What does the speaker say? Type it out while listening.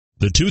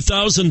The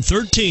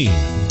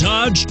 2013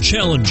 Dodge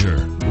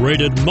Challenger,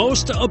 rated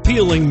most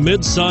appealing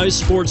mid-size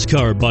sports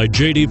car by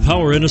J.D.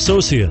 Power and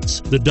Associates.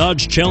 The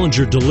Dodge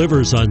Challenger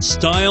delivers on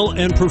style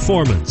and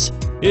performance.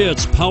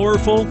 It's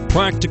powerful,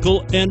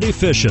 practical, and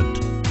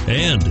efficient.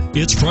 And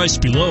it's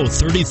priced below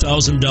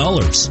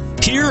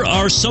 $30,000. Here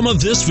are some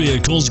of this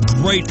vehicle's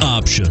great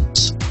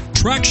options: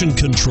 traction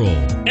control,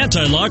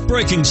 anti-lock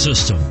braking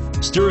system,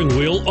 steering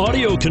wheel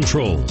audio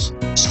controls,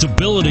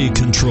 stability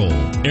control,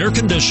 air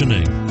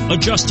conditioning,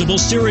 adjustable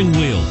steering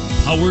wheel,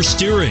 power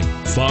steering,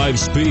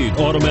 5-speed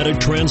automatic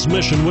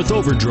transmission with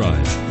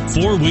overdrive,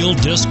 4-wheel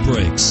disc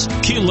brakes,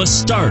 keyless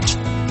start.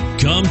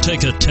 Come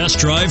take a test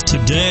drive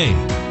today.